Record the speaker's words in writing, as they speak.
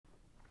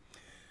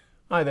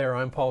Hi there,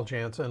 I'm Paul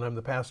Jansen. I'm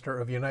the pastor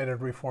of United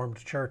Reformed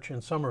Church in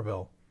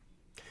Somerville.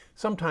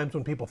 Sometimes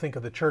when people think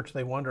of the church,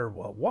 they wonder,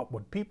 well, what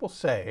would people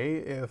say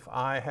if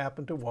I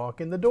happen to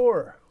walk in the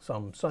door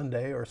some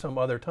Sunday or some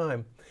other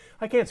time?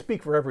 I can't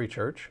speak for every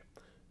church,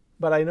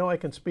 but I know I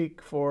can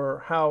speak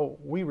for how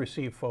we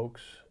receive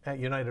folks at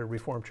United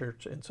Reformed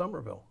Church in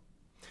Somerville.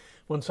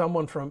 When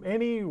someone from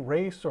any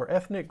race or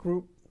ethnic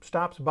group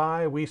stops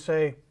by, we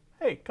say,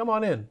 hey, come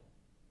on in.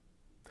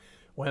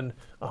 When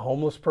a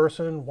homeless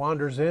person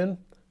wanders in,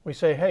 we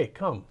say, hey,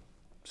 come,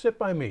 sit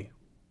by me.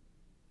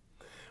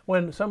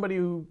 When somebody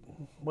who,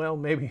 well,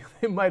 maybe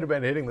they might have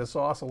been hitting the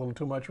sauce a little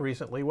too much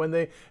recently, when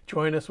they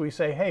join us, we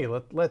say, hey,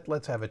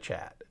 let's have a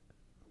chat.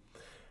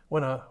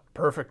 When a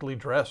perfectly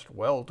dressed,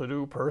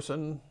 well-to-do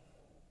person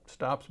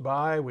stops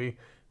by, we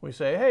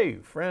say, hey,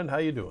 friend, how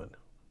you doing?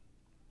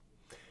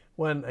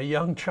 When a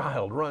young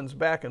child runs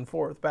back and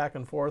forth,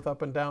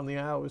 up and down the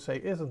aisle, we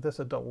say, isn't this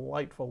a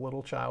delightful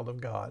little child of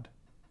God?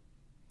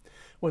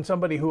 When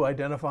somebody who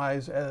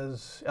identifies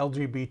as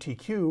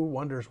LGBTQ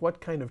wonders what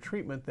kind of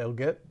treatment they'll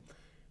get,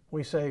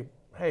 we say,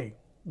 hey,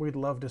 we'd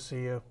love to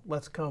see you.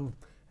 Let's come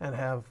and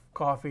have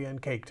coffee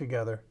and cake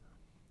together.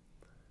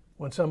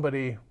 When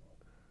somebody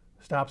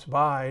stops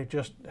by,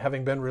 just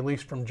having been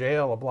released from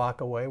jail a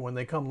block away, when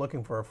they come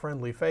looking for a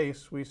friendly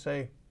face, we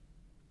say,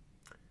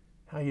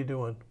 how you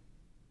doing?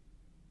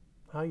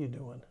 How you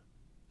doing?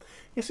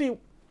 You see,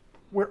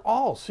 we're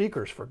all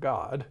seekers for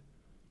God,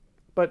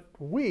 but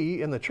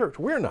we in the church,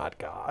 we're not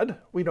God.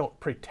 We don't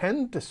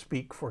pretend to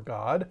speak for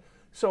God.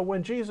 So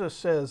when Jesus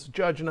says,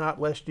 judge not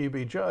lest ye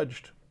be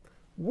judged,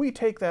 we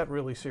take that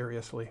really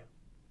seriously.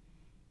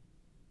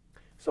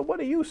 So what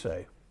do you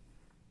say?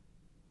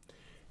 You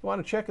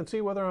want to check and see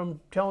whether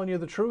I'm telling you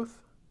the truth?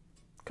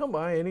 Come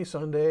by any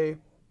Sunday,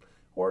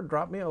 or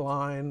drop me a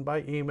line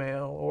by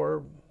email,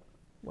 or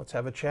let's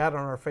have a chat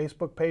on our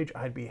Facebook page.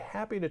 I'd be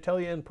happy to tell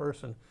you in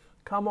person.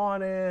 Come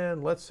on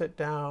in, let's sit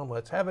down,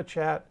 let's have a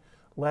chat,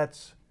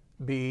 let's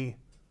be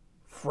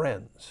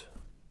friends.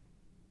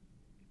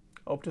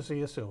 Hope to see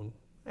you soon,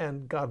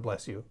 and God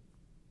bless you.